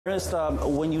Ernest,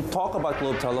 when you talk about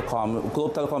Globe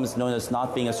Telecom is known as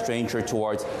not being a stranger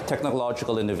towards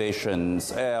technological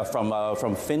innovations, from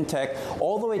fintech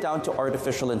all the way down to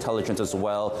artificial intelligence as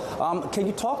well. Can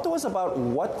you talk to us about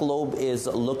what Globe is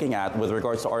looking at with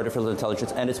regards to artificial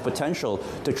intelligence and its potential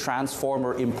to transform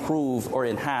or improve or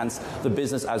enhance the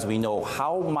business as we know?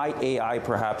 How might AI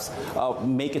perhaps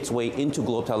make its way into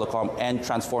Globe Telecom and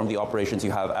transform the operations you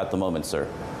have at the moment, sir?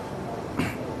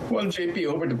 Well, JP,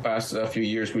 over the past few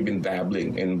years, we've been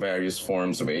dabbling in various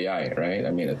forms of AI, right? I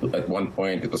mean, at one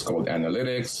point, it was called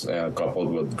analytics,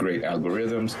 coupled with great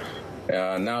algorithms.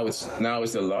 Now it's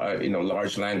the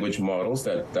large language models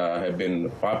that have been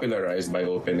popularized by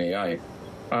OpenAI.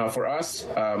 For us,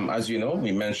 as you know,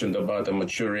 we mentioned about a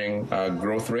maturing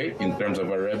growth rate in terms of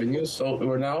our revenues. So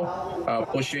we're now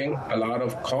pushing a lot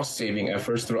of cost-saving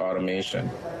efforts through automation.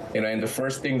 And the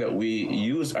first thing that we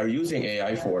are using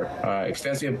AI for,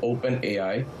 extensive open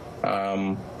AI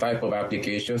type of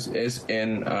applications, is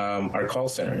in our call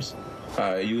centers.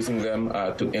 Using them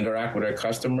to interact with our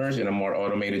customers in a more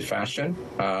automated fashion.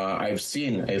 I've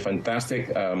seen a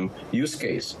fantastic use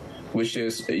case, which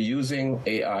is using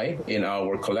AI in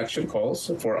our collection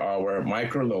calls for our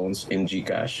microloans in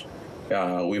GCash.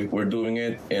 We're doing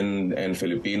it in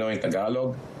Filipino, in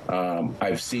Tagalog.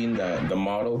 I've seen the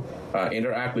model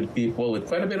interact with people with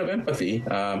quite a bit of empathy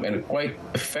and quite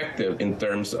effective in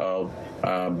terms of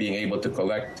being able to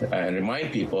collect and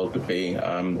remind people to pay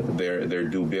their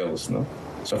due bills. No?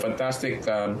 So fantastic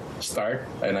start,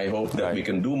 and I hope that we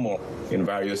can do more in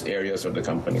various areas of the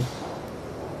company.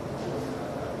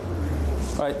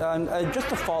 Right, and just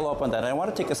to follow up on that, I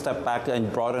want to take a step back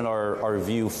and broaden our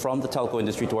view from the telco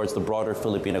industry towards the broader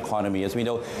Philippine economy. As we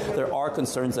know, there are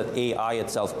concerns that AI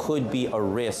itself could be a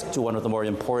risk to one of the more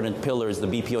important pillars, the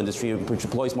BPO industry, which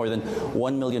employs more than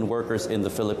 1 million workers in the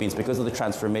Philippines because of the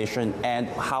transformation and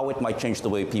how it might change the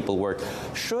way people work.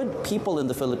 Should people in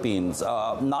the Philippines,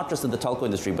 not just in the telco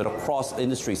industry, but across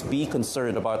industries, be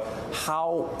concerned about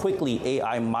how quickly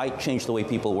AI might change the way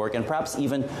people work and perhaps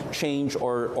even change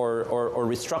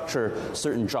or restructure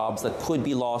certain jobs that could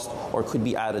be lost or could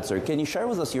be added, sir? Can you share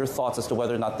with us your thoughts as to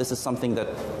whether or not this is something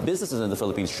that businesses in the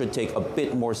Philippines should take a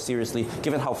bit more seriously,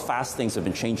 given how fast things have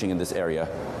been changing in this area?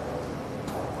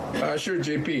 Sure,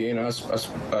 JP. As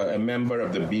a member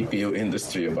of the BPO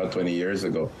industry about 20 years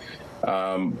ago,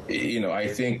 I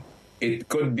think it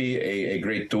could be a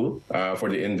great tool for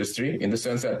the industry in the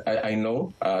sense that I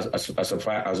know as a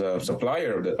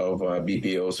supplier of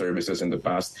BPO services in the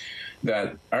past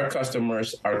that our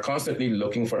customers are constantly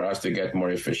looking for us to get more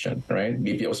efficient, right?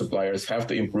 BPO suppliers have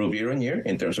to improve year on year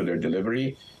in terms of their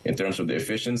delivery, in terms of the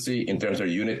efficiency, in terms of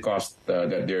unit cost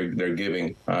that they're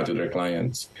giving to their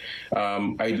clients.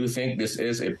 I do think this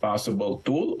is a possible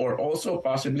tool or also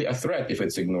possibly a threat if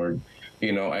it's ignored.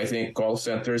 I think call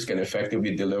centers can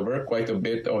effectively deliver quite a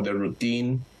bit of the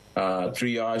routine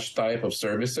triage type of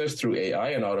services through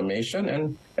AI and automation.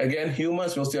 And again,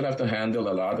 humans will still have to handle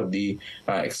a lot of the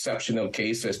exceptional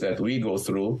cases that we go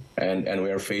through and we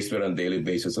are faced with on a daily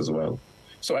basis as well.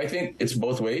 So I think it's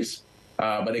both ways.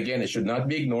 But again, it should not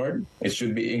be ignored. It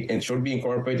should be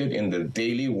incorporated in the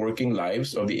daily working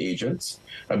lives of the agents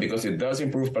because it does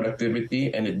improve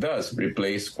productivity and it does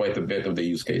replace quite a bit of the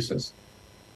use cases.